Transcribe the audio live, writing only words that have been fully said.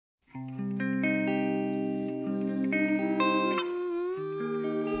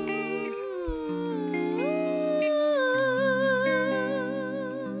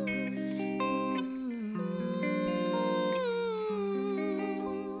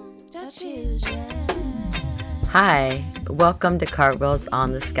Hi, welcome to Cartwheels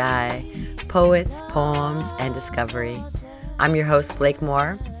on the Sky, Poets, Poems, and Discovery. I'm your host, Blake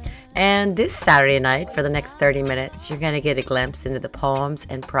Moore, and this Saturday night, for the next 30 minutes, you're going to get a glimpse into the poems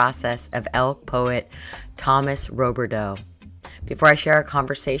and process of Elk poet Thomas Roberdeau. Before I share our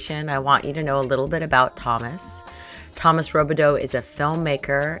conversation, I want you to know a little bit about Thomas. Thomas Roberdeau is a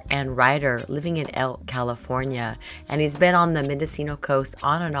filmmaker and writer living in Elk, California, and he's been on the Mendocino coast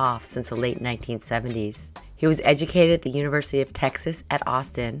on and off since the late 1970s. He was educated at the University of Texas at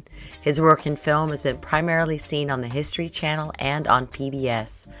Austin. His work in film has been primarily seen on the History Channel and on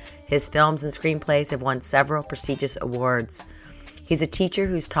PBS. His films and screenplays have won several prestigious awards. He's a teacher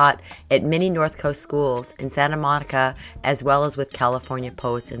who's taught at many North Coast schools in Santa Monica, as well as with California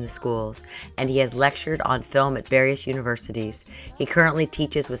poets in the schools, and he has lectured on film at various universities. He currently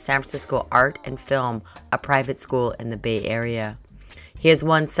teaches with San Francisco Art and Film, a private school in the Bay Area. He has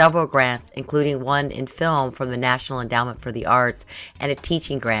won several grants, including one in film from the National Endowment for the Arts and a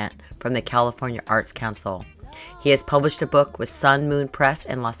teaching grant from the California Arts Council. He has published a book with Sun Moon Press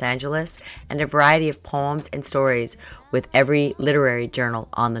in Los Angeles and a variety of poems and stories with every literary journal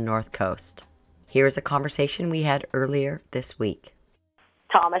on the North Coast. Here is a conversation we had earlier this week.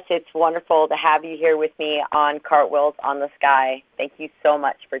 Thomas, it's wonderful to have you here with me on Cartwheels on the Sky. Thank you so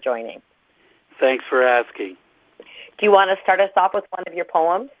much for joining. Thanks for asking. Do you want to start us off with one of your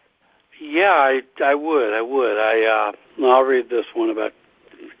poems? Yeah, I would. I'll read this one about.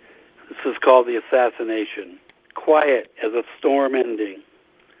 This is called The Assassination. Quiet as a storm ending,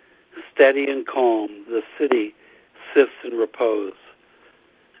 steady and calm, the city sits in repose.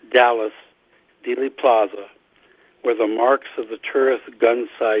 Dallas, Dealey Plaza, where the marks of the tourist gun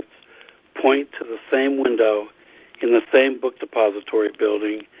sights point to the same window in the same book depository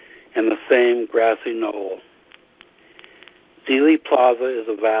building and the same grassy knoll. Dealey Plaza is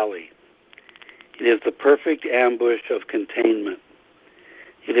a valley. It is the perfect ambush of containment.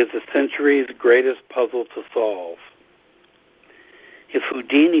 It is the century's greatest puzzle to solve. If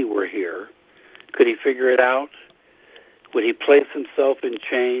Houdini were here, could he figure it out? Would he place himself in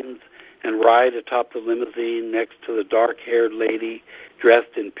chains and ride atop the limousine next to the dark-haired lady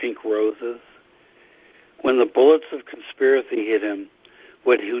dressed in pink roses? When the bullets of conspiracy hit him,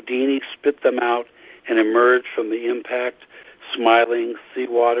 would Houdini spit them out and emerge from the impact smiling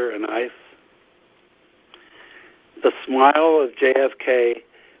seawater and ice? The smile of JFK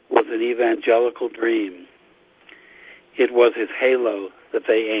was an evangelical dream. It was his halo that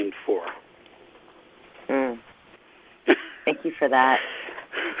they aimed for. Thank you for that.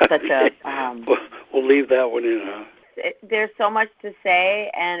 Such a we'll leave that one in. There's so much to say,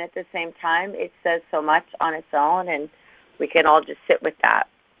 and at the same time, it says so much on its own, and we can all just sit with that.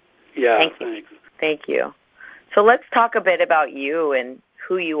 Yeah, thanks. Thank you. So let's talk a bit about you and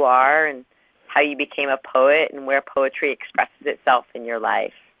who you are and how you became a poet and where poetry expresses itself in your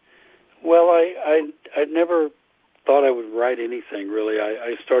life. Well, I never thought I would write anything, really.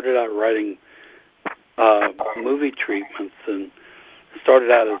 I started out writing movie treatments and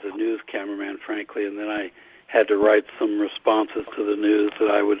started out as a news cameraman, frankly, and then I had to write some responses to the news that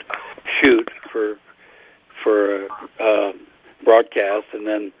I would shoot for broadcast, and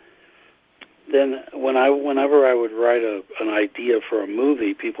then whenever I would write an idea for a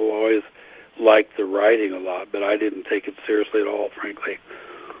movie, people always liked the writing a lot, but I didn't take it seriously at all, frankly.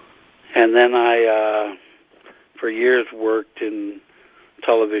 And then I, for years, worked in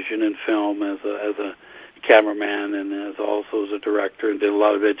television and film as a cameraman and also as a director, and did a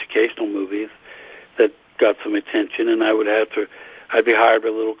lot of educational movies that got some attention. And I'd be hired by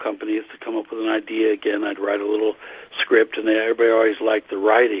little companies to come up with an idea. Again, I'd write a little script, and everybody always liked the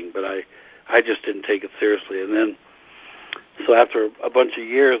writing, but I just didn't take it seriously. And then, so after a bunch of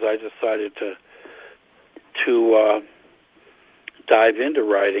years, I decided to dive into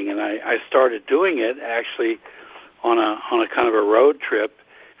writing, and I started doing it actually on a kind of a road trip.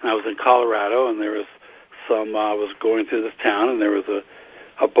 And I was in Colorado, and there was I was going through this town, and there was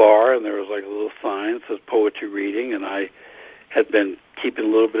a bar, and there was like a little sign that says poetry reading, and I had been keeping a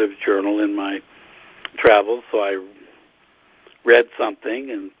little bit of a journal in my travels, so I read something,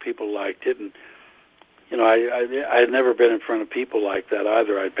 and people liked it, and I had never been in front of people like that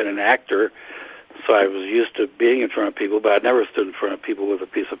either. I'd been an actor, so I was used to being in front of people, but I'd never stood in front of people with a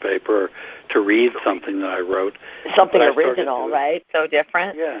piece of paper or to read something that I wrote. Something original, right? So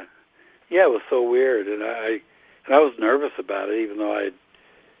different. Yeah, it was so weird, and I was nervous about it, even though I had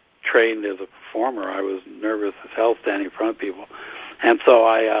trained as a performer. I was nervous as hell standing in front of people, and so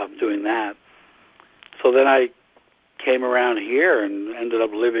I doing that. So then I came around here and ended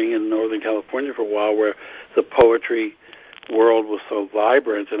up living in Northern California for a while, where the poetry world was so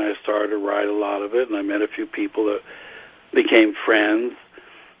vibrant, and I started to write a lot of it, and I met a few people that became friends.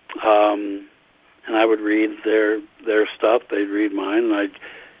 And I would read their stuff, they'd read mine,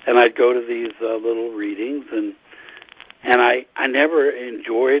 and I'd go to these little readings, and I never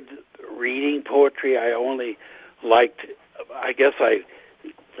enjoyed reading poetry. I only liked, I guess I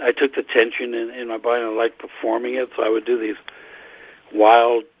took the tension in my body, and I liked performing it, so I would do these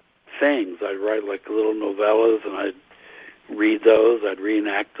wild things. I'd write like little novellas, and I'd read those, I'd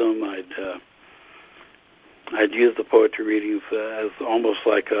reenact them, I'd use the poetry readings as almost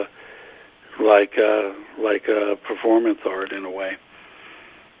like a performance art in a way.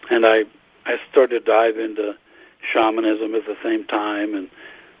 And I started to dive into shamanism at the same time, and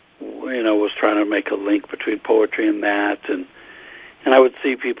was trying to make a link between poetry and that, and I would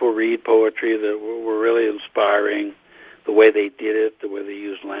see people read poetry that were really inspiring, the way they did it, the way they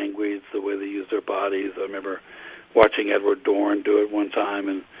used language, the way they used their bodies. I remember watching Edward Dorn do it one time,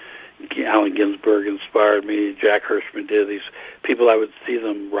 and Allen Ginsberg inspired me. Jack Hirschman did. These people, I would see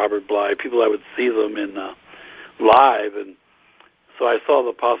them, Robert Bly, people I would see them in live, and so I saw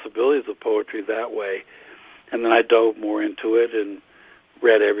the possibilities of poetry that way. And then I dove more into it and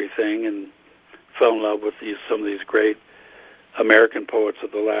read everything and fell in love with some of these great American poets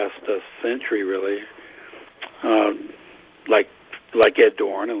of the last century, really, like Ed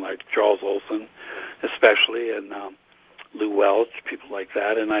Dorn and like Charles Olson, especially, and Lou Welch, people like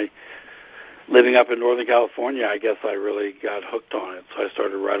that. And living up in Northern California, I guess I really got hooked on it. So I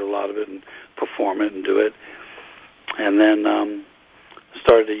started to write a lot of it and perform it and do it. And then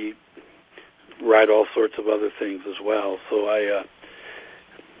started to write all sorts of other things as well. So I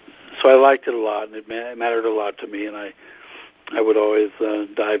liked it a lot, and it mattered a lot to me. And I would always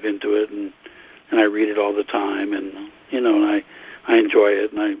dive into it, and I read it all the time, and and I enjoy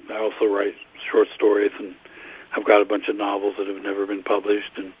it. And I also write short stories, and I've got a bunch of novels that have never been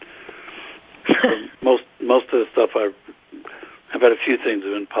published, and most of the stuff I've had a few things that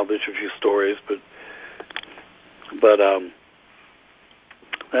have been published, a few stories, but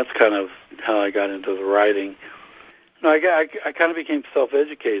that's kind of how I got into the writing. I kind of became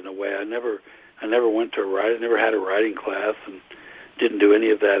self-educated in a way. I never went to never had a writing class, and didn't do any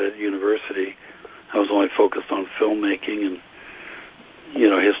of that at university. I was only focused on filmmaking and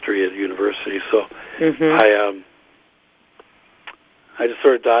history at university. So I just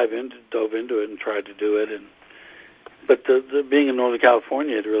sort of dove into it and tried to do it. But the being in Northern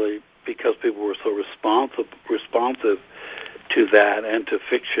California, it really, because people were so responsive to that and to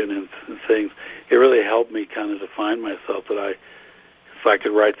fiction and things, it really helped me kind of define myself. That if I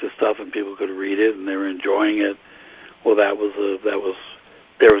could write this stuff and people could read it and they were enjoying it, well, there was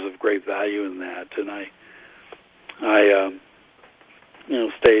a great value in that. And I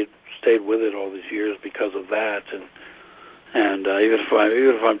stayed with it all these years because of that. And even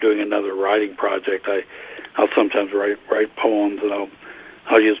if I'm doing another writing project, I'll sometimes write poems, and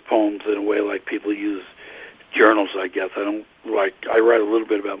I'll use poems in a way like people use journals, I guess. I write a little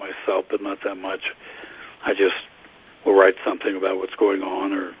bit about myself, but not that much. I just will write something about what's going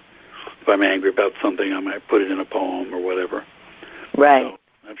on, or if I'm angry about something, I might put it in a poem or whatever. Right. So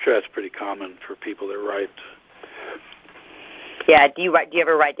I'm sure that's pretty common for people that write. Yeah. Do you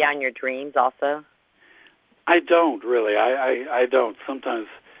ever write down your dreams also? I don't really. I don't. Sometimes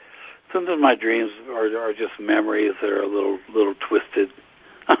my dreams are just memories that are a little twisted.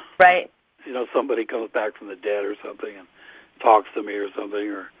 Right. Somebody comes back from the dead or something and talks to me or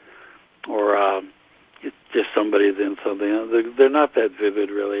something, or it's just somebody's in something. They're not that vivid,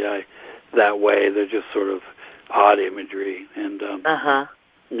 really. That way. They're just sort of odd imagery. And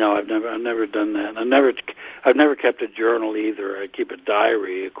no, I've never done that. I've never kept a journal either. I keep a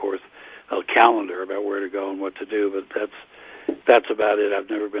diary, of course, a calendar about where to go and what to do, but that's about it. I've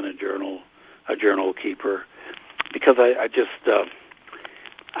never been a journal keeper, because I just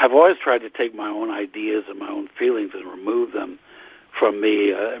I've always tried to take my own ideas and my own feelings and remove them from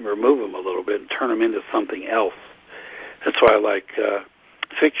me, and remove them a little bit and turn them into something else. That's why I like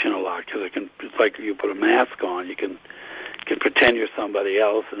fiction a lot, because it's like you put a mask on. You can pretend you're somebody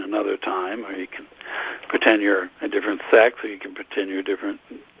else in another time, or you can pretend you're a different sex, or you can pretend you're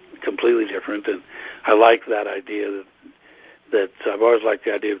completely different. And I like that idea that I've always liked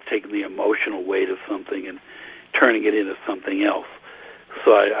the idea of taking the emotional weight of something and turning it into something else.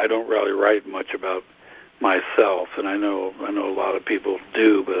 So I don't really write much about myself, and I know a lot of people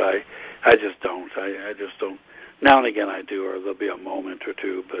do, but I just don't. I just don't. Now and again I do, or there'll be a moment or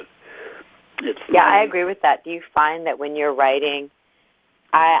two, but it's yeah, I agree with that. Do you find that when you're writing,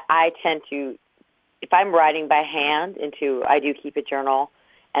 I tend to, if I'm writing by hand I do keep a journal,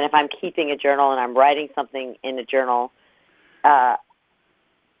 and if I'm keeping a journal and I'm writing something in a journal,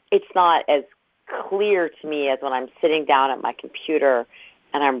 it's not as clear to me as when I'm sitting down at my computer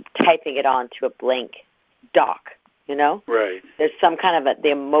and I'm typing it onto a blank doc, you know? Right. There's some kind of the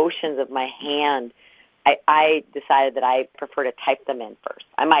emotions of my hand. I decided that I prefer to type them in first.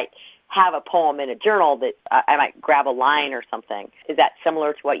 I might have a poem in a journal that I might grab a line or something. Is that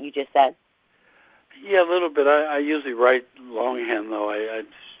similar to what you just said? Yeah, a little bit. I usually write longhand, though. I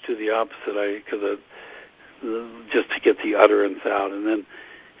do the opposite. Because just to get the utterance out, and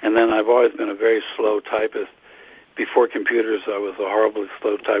then I've always been a very slow typist. Before computers, I was a horribly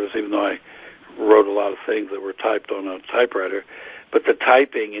slow typist, even though I wrote a lot of things that were typed on a typewriter. But the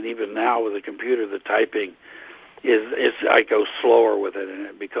typing, and even now with a computer, the typing is I go slower with it, and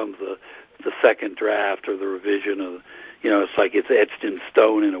it becomes the second draft or the revision of, it's like it's etched in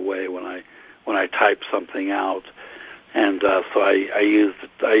stone in a way when I type something out, and so I use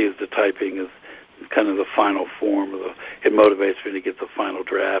the typing as kind of the final form of it motivates me to get the final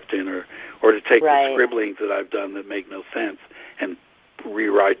draft in, or to take the scribblings that I've done that make no sense and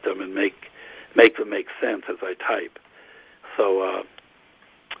rewrite them and make them make sense as I type. So,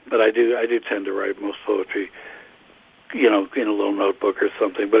 but I do tend to write most poetry, in a little notebook or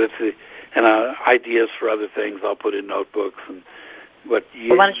something. But ideas for other things I'll put in notebooks. Well,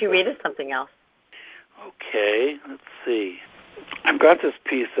 why don't you read us something else? Okay, let's see. I've got this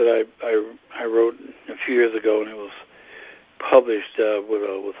piece that I wrote a few years ago, and it was published with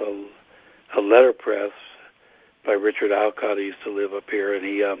a letterpress by Richard Alcott, who used to live up here, and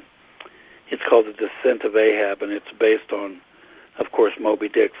it's called The Descent of Ahab, and it's based on, of course, Moby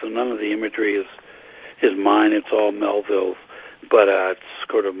Dick. So none of the imagery is mine; it's all Melville's. But it's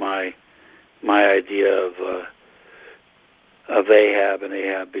sort of my idea of Ahab, and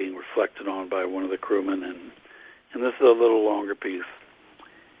Ahab being reflected on by one of the crewmen, and this is a little longer piece.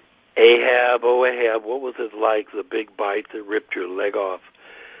 Ahab, oh Ahab, what was it like, the big bite that ripped your leg off?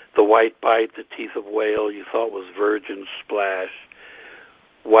 The white bite, the teeth of whale you thought was virgin splash.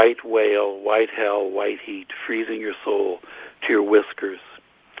 White whale, white hell, white heat, freezing your soul to your whiskers.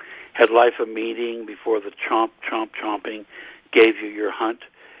 Had life a meeting before the chomping gave you your hunt?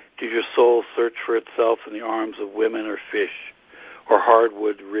 Did your soul search for itself in the arms of women or fish, or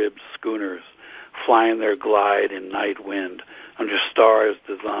hardwood-ribbed schooners, flying their glide in night wind under stars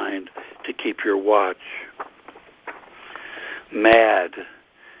designed to keep your watch? Mad,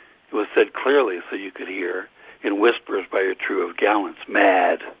 it was said clearly so you could hear, in whispers by your true of gallants.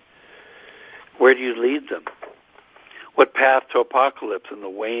 Mad. Where do you lead them? What path to apocalypse in the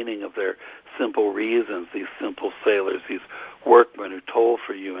waning of their simple reasons, these simple sailors, these workmen who toil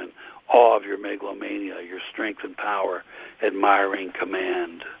for you in awe of your megalomania, your strength and power, admiring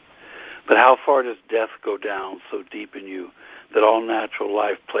command? But how far does death go down so deep in you that all natural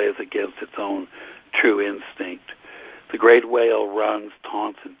life plays against its own true instinct? The great whale runs,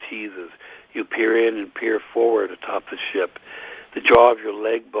 taunts, and teases. You peer in and peer forward atop the ship, the jaw of your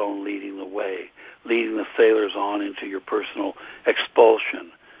leg bone leading the way, leading the sailors on into your personal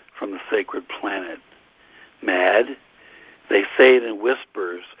expulsion from the sacred planet. Mad? They say it in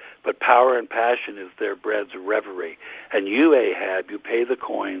whispers, but power and passion is their bread's reverie. And you, Ahab, you pay the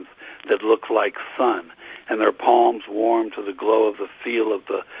coins that look like sun, and their palms warm to the glow of the feel of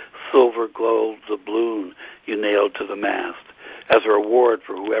the silver glow doubloon you nailed to the mast, as a reward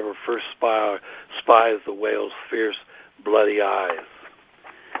for whoever first spies the whale's fierce, bloody eyes.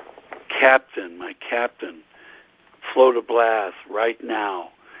 Captain, my captain, float a blast right now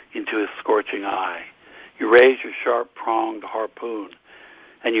into his scorching eye. You raise your sharp-pronged harpoon,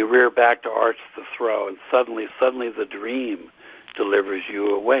 and you rear back to arch the throw, and suddenly the dream delivers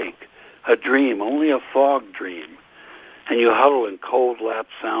you awake. A dream, only a fog dream. And you huddle in cold lap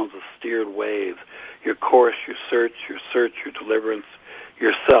sounds of steered waves, your course, your search, your deliverance,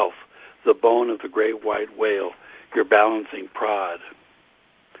 yourself, the bone of the great white whale, your balancing prod.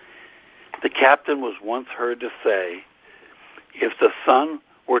 The captain was once heard to say, if the sun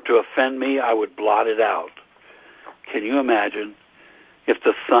were to offend me, I would blot it out. Can you imagine? If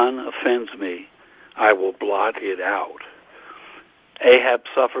the sun offends me, I will blot it out. Ahab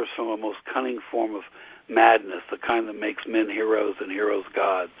suffers from a most cunning form of madness, the kind that makes men heroes and heroes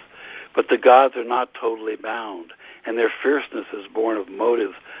gods. But the gods are not totally bound, and their fierceness is born of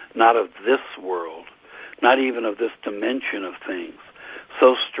motives not of this world, not even of this dimension of things.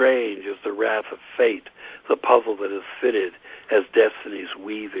 So strange is the wrath of fate, the puzzle that is fitted as destiny's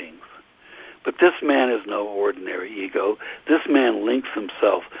weavings. But this man is no ordinary ego. This man links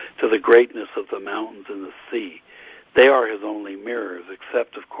himself to the greatness of the mountains and the sea. They are his only mirrors,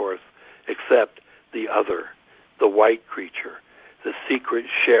 except the other, the white creature, the secret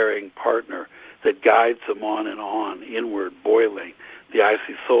sharing partner that guides them on, inward, boiling the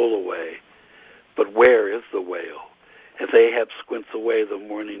icy soul away. But where is the whale? As Ahab squints away the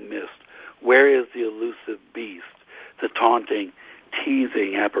morning mist, where is the elusive beast, the taunting,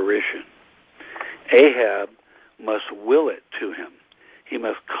 teasing apparition? Ahab must will it to him. He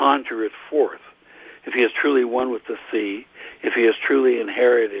must conjure it forth. If he is truly one with the sea, if he has truly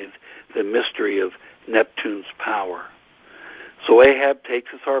inherited the mystery of Neptune's power. So Ahab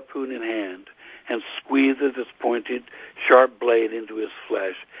takes his harpoon in hand and squeezes its pointed, sharp blade into his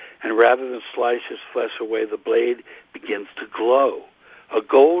flesh, and rather than slice his flesh away, the blade begins to glow, a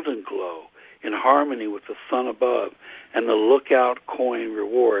golden glow, in harmony with the sun above and the lookout coin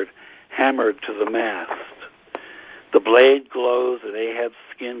reward hammered to the mast. The blade glows and Ahab's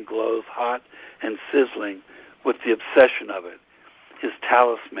skin glows hot and sizzling with the obsession of it, his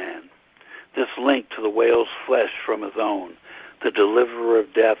talisman, this link to the whale's flesh from his own, the deliverer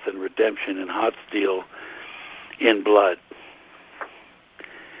of death and redemption in hot steel, in blood.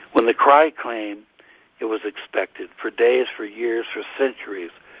 When the cry came, it was expected, for days, for years, for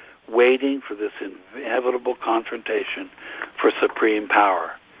centuries, waiting for this inevitable confrontation for supreme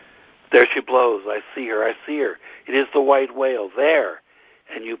power. There she blows. I see her. I see her. It is the white whale. There.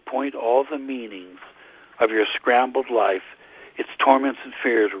 And you point all the meanings of your scrambled life, its torments and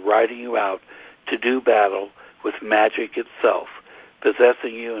fears, riding you out to do battle with magic itself,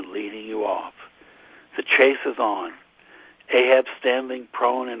 possessing you and leading you off. The chase is on. Ahab, standing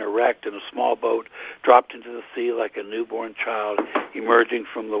prone and erect in a small boat, dropped into the sea like a newborn child emerging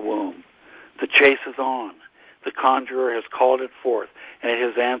from the womb. The chase is on. The conjurer has called it forth, and it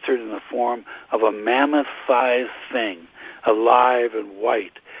has answered in the form of a mammoth-sized thing, alive and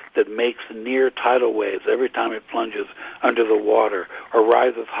white, that makes near tidal waves every time it plunges under the water or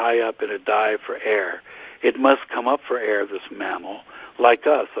rises high up in a dive for air. It must come up for air, this mammal, like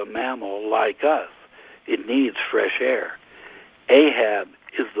us, a mammal like us. It needs fresh air. Ahab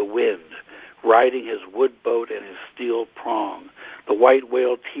is the wind, riding his wood boat and his steel prong. The white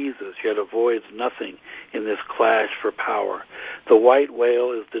whale teases, yet avoids nothing in this clash for power. The white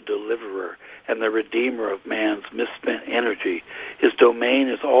whale is the deliverer and the redeemer of man's misspent energy. His domain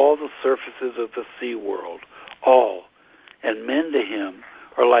is all the surfaces of the sea world, all. And men to him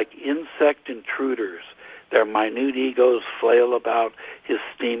are like insect intruders. Their minute egos flail about his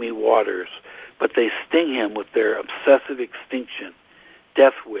steamy waters, but they sting him with their obsessive extinction,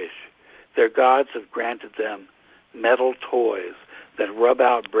 death wish. Their gods have granted them metal toys that rub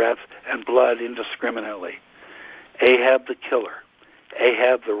out breath and blood indiscriminately. Ahab the killer,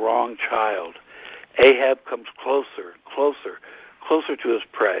 Ahab the wrong child. Ahab comes closer, closer, closer to his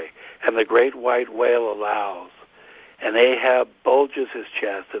prey, and the great white whale allows. And Ahab bulges his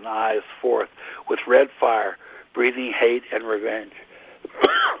chest and eyes forth with red fire, breathing hate and revenge.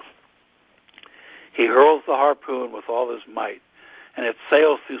 He hurls the harpoon with all his might, and it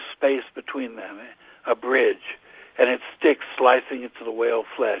sails through space between them, a bridge, and it sticks, slicing into the whale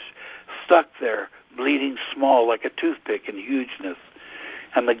flesh, stuck there, bleeding small like a toothpick in hugeness.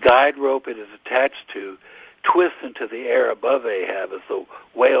 And the guide rope it is attached to twists into the air above Ahab as the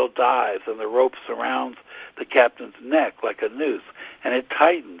whale dives, and the rope surrounds the captain's neck like a noose, and it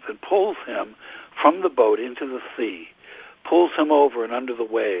tightens and pulls him from the boat into the sea, pulls him over and under the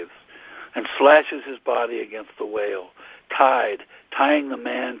waves, and slashes his body against the whale, tying the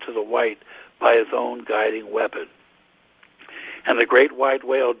man to the white by his own guiding weapon. And the great white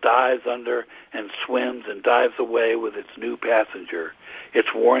whale dives under and swims and dives away with its new passenger, its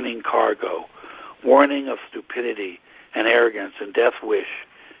warning cargo, warning of stupidity and arrogance and death wish,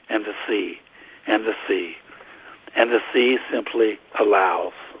 and the sea, and the sea. And the sea simply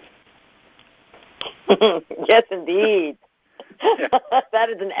allows. Yes, indeed. That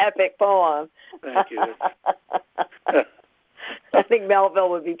is an epic poem. Thank you. I think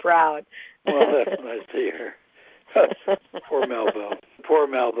Melville would be proud. Well, that's nice to hear. Poor Melville. Poor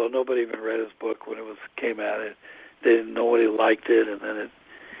Melville. Nobody even read his book when it came out. They didn't know what he liked it, and then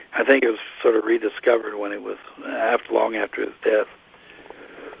I think it was sort of rediscovered when it was long after his death.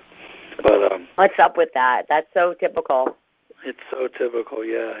 But what's up with that? That's so typical. It's so typical.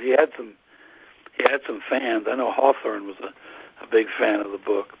 Yeah, he had some fans. I know Hawthorne was a big fan of the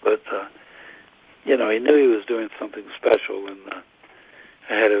book, but he knew he was doing something special and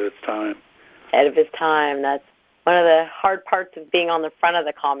ahead of its time. Ahead of his time. That's one of the hard parts of being on the front of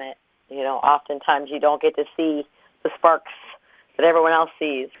the comet. Oftentimes you don't get to see the sparks that everyone else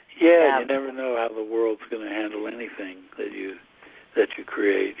sees. Yeah, you never know how the world's going to handle anything that you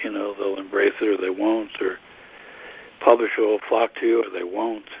create. They'll embrace it or they won't, or publisher will flock to you or they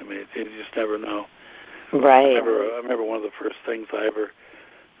won't. I mean, you just never know. Right. I remember one of the first things I ever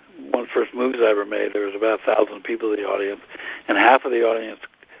one of the first movies I ever made, there was about 1,000 people in the audience, and half of the audience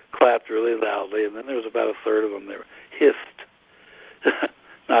clapped really loudly, and then there was about a third of them that hissed.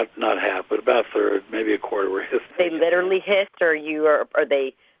 not half, but about a third, maybe a quarter were hissed. They literally hissed, or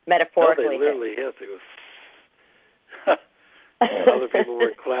they metaphorically? No, they literally hissed. It was. Other people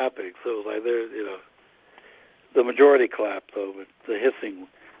were clapping, so it was like the majority clapped though, but the hissing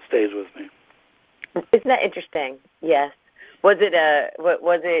stays with me. Isn't that interesting? Yes. Was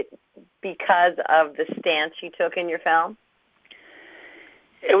it because of the stance you took in your film?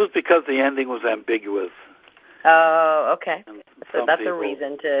 It was because the ending was ambiguous. Oh, okay. So that's people, a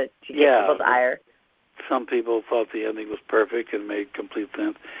reason to get people's ire. Some people thought the ending was perfect and made complete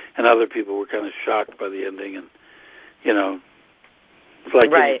sense, and other people were kind of shocked by the ending. And it's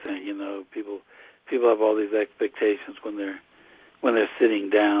like anything. People have all these expectations when they're sitting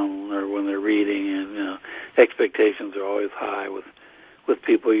down or when they're reading, and expectations are always high with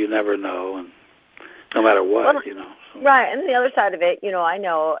people you never know, and no matter what, So. Right, and the other side of it, I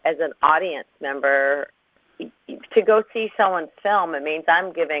know as an audience member, to go see someone's film, it means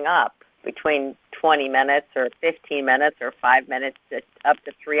I'm giving up between 20 minutes or 15 minutes or 5 minutes to up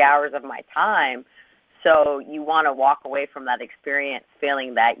to 3 hours of my time. So you want to walk away from that experience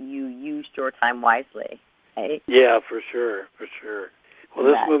feeling that you used your time wisely, right? Yeah, for sure. Well,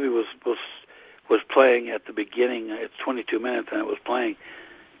 this movie was playing at the beginning. It's 22 minutes, and it was playing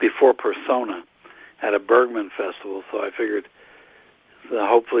before Persona at a Bergman festival. So I figured that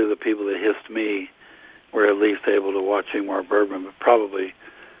hopefully the people that hissed me were at least able to watch Ingmar Bergman, but probably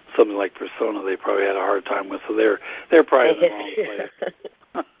something like Persona they probably had a hard time with. So they're probably in the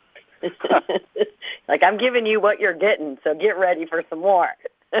wrong place. Like, I'm giving you what you're getting, so get ready for some more.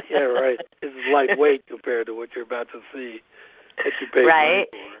 Yeah, right. This is lightweight compared to what you're about to see that you paid money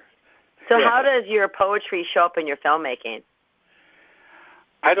for. So how does your poetry show up in your filmmaking?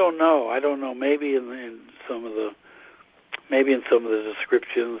 I don't know. Maybe in some of the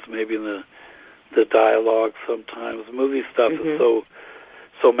descriptions, maybe in the dialogue sometimes. Movie stuff is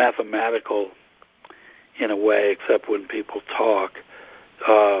so mathematical in a way, except when people talk.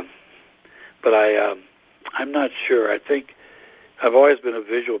 But I'm not sure. I think I've always been a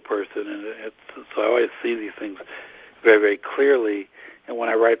visual person, and so I always see these things very, very clearly. And when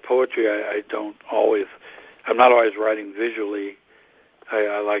I write poetry, I'm not always writing visually.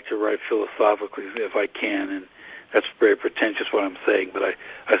 I like to write philosophically if I can, and that's very pretentious what I'm saying, but I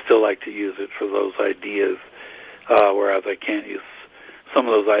still like to use it for those ideas, whereas I can't use some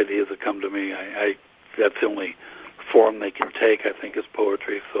of those ideas that come to me. That's the only form they can take, I think, is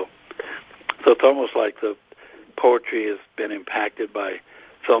poetry. So it's almost like the poetry has been impacted by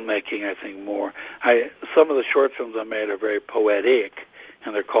filmmaking, I think, more. Some of the short films I made are very poetic,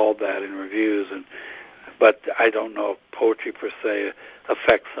 and they're called that in reviews, but I don't know if poetry per se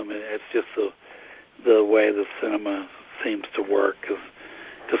affects them. It's just the way the cinema seems to work, because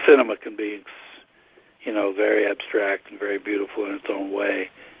the cinema can be, very abstract and very beautiful in its own way,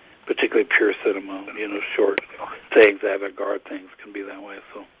 particularly pure cinema, short things, avant-garde things can be that way.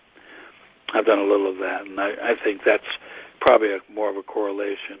 So I've done a little of that, and I think that's probably more of a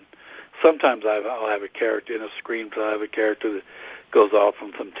correlation. Sometimes I'll have a character in a screenplay. I'll have a character that goes off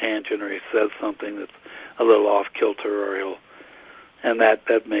on some tangent, or he says something that's a little off kilter, and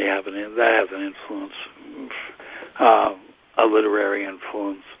that may have that has an influence, a literary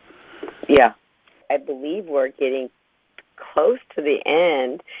influence. Yeah, I believe we're getting close to the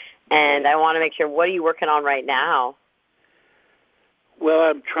end, and I want to make sure. What are you working on right now? Well,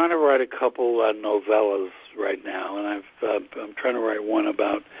 I'm trying to write a couple novellas right now, and I'm trying to write one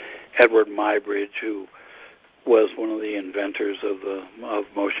about Edward Muybridge, who was one of the inventors of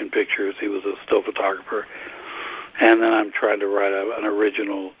motion pictures. He was a still photographer. And then I'm trying to write an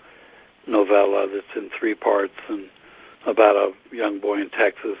original novella that's in 3 parts, and about a young boy in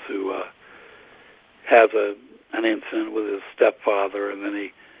Texas who has an incident with his stepfather, and then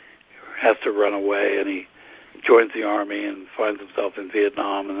he has to run away, and he joins the Army and finds himself in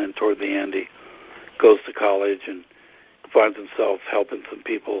Vietnam, and then toward the end he goes to college and finds himself helping some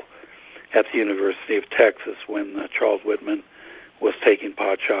people at the University of Texas when Charles Whitman was taking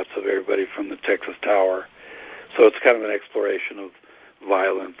pot shots of everybody from the Texas Tower. So it's kind of an exploration of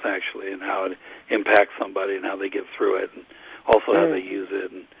violence, actually, and how it impacts somebody and how they get through it, and also how they use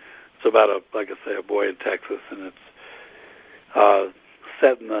it. And it's about, a boy in Texas, and it's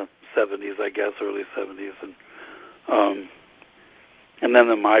set in the 70s, I guess, early 70s. And then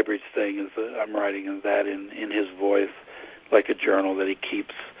the Muybridge thing is I'm writing that in his voice, like a journal that he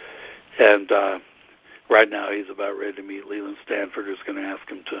keeps. And right now he's about ready to meet Leland Stanford, who's going to ask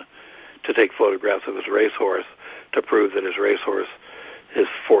him to take photographs of his racehorse to prove that his racehorse his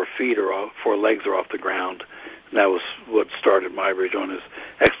 4 feet or 4 legs are off the ground. And that was what started Muybridge on his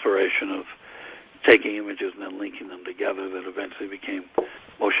exploration of taking images and then linking them together that eventually became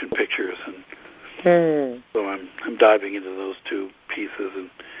motion pictures. And so I'm diving into those 2 pieces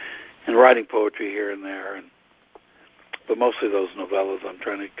and writing poetry here and there. But mostly those novellas, I'm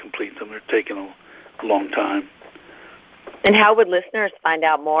trying to complete them. They're taking a long time. And how would listeners find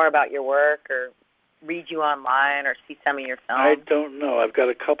out more about your work or read you online or see some of your films? I don't know. I've got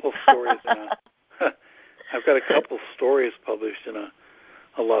a couple stories I've got a couple stories published in a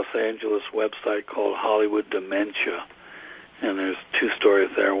Los Angeles website called Hollywood Dementia, and there's 2 stories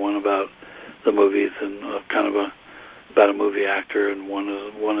there. One about the movies and kind of about a movie actor, and one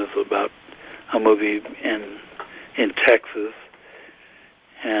is about a movie in Texas.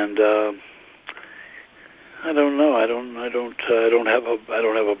 And I don't know. I don't have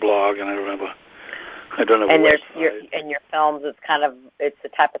a blog, and I don't have a and website. And your films, it's the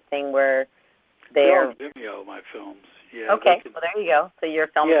type of thing where they're on Vimeo, my films. Yeah. Okay. Well, there you go. So your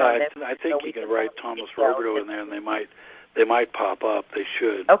films are on Vimeo. Yeah, I think you can write Thomas Roberdeau in there, and they might pop up. They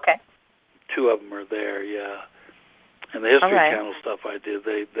should. Okay. 2 of them are there. Yeah. And the History Channel stuff I did,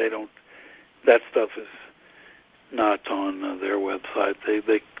 they don't. That stuff is not on their website.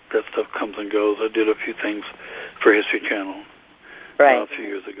 That stuff comes and goes. I did a few things for History Channel a few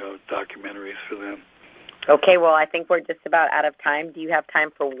years ago, documentaries for them. Okay, well, I think we're just about out of time. Do you have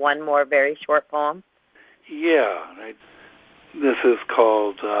time for one more very short poem? Yeah. This is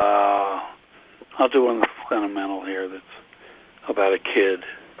called, I'll do one that's sentimental here that's about a kid.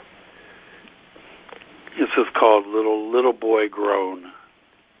 This is called Little Boy Grown.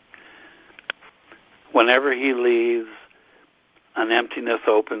 Whenever he leaves, an emptiness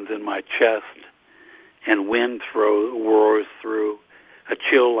opens in my chest, and wind roars through, a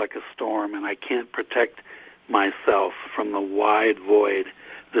chill like a storm, and I can't protect myself from the wide void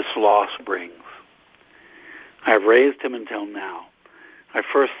this loss brings. I've raised him until now. I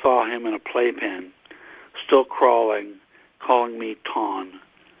first saw him in a playpen, still crawling, calling me Ton.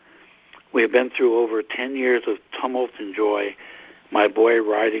 We have been through over 10 years of tumult and joy, my boy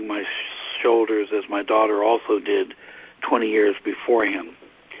riding my shoulders as my daughter also did 20 years before him.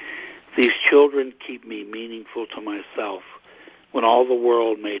 These children keep me meaningful to myself when all the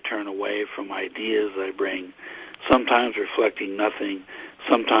world may turn away from ideas I bring, sometimes reflecting nothing,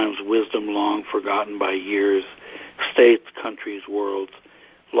 sometimes wisdom long forgotten by years, states, countries, worlds,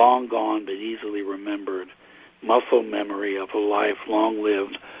 long gone but easily remembered, muscle memory of a life long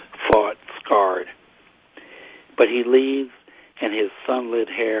lived, fought, scarred. But he leaves, and his sunlit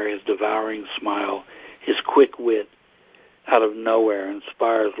hair, his devouring smile, his quick wit, out of nowhere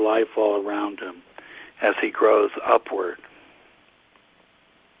inspires life all around him as he grows upward.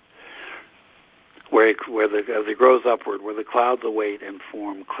 As he grows upward, where the clouds await and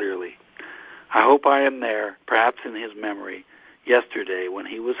form clearly. I hope I am there, perhaps in his memory, yesterday when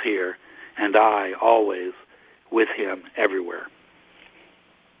he was here, and I, always, with him everywhere.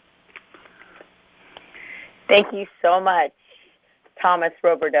 Thank you so much, Thomas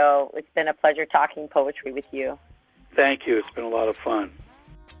Roberdeau. It's been a pleasure talking poetry with you. Thank you. It's been a lot of fun.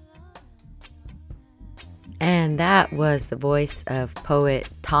 And that was the voice of poet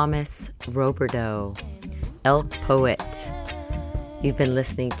Thomas Roberdeau, Elk Poet. You've been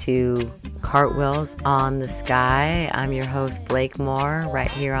listening to Cartwheels on the Sky. I'm your host, Blake Moore, right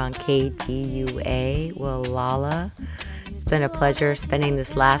here on KGUA, Wallala. It's been a pleasure spending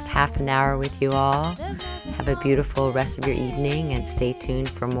this last half an hour with you all. Have a beautiful rest of your evening and stay tuned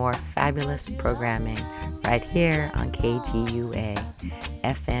for more fabulous programming right here on KGUA,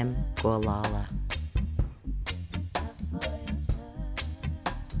 FM Gualala.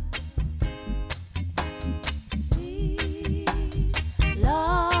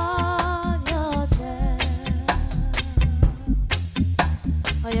 Love yourself,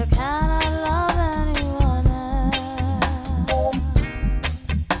 or you cannot.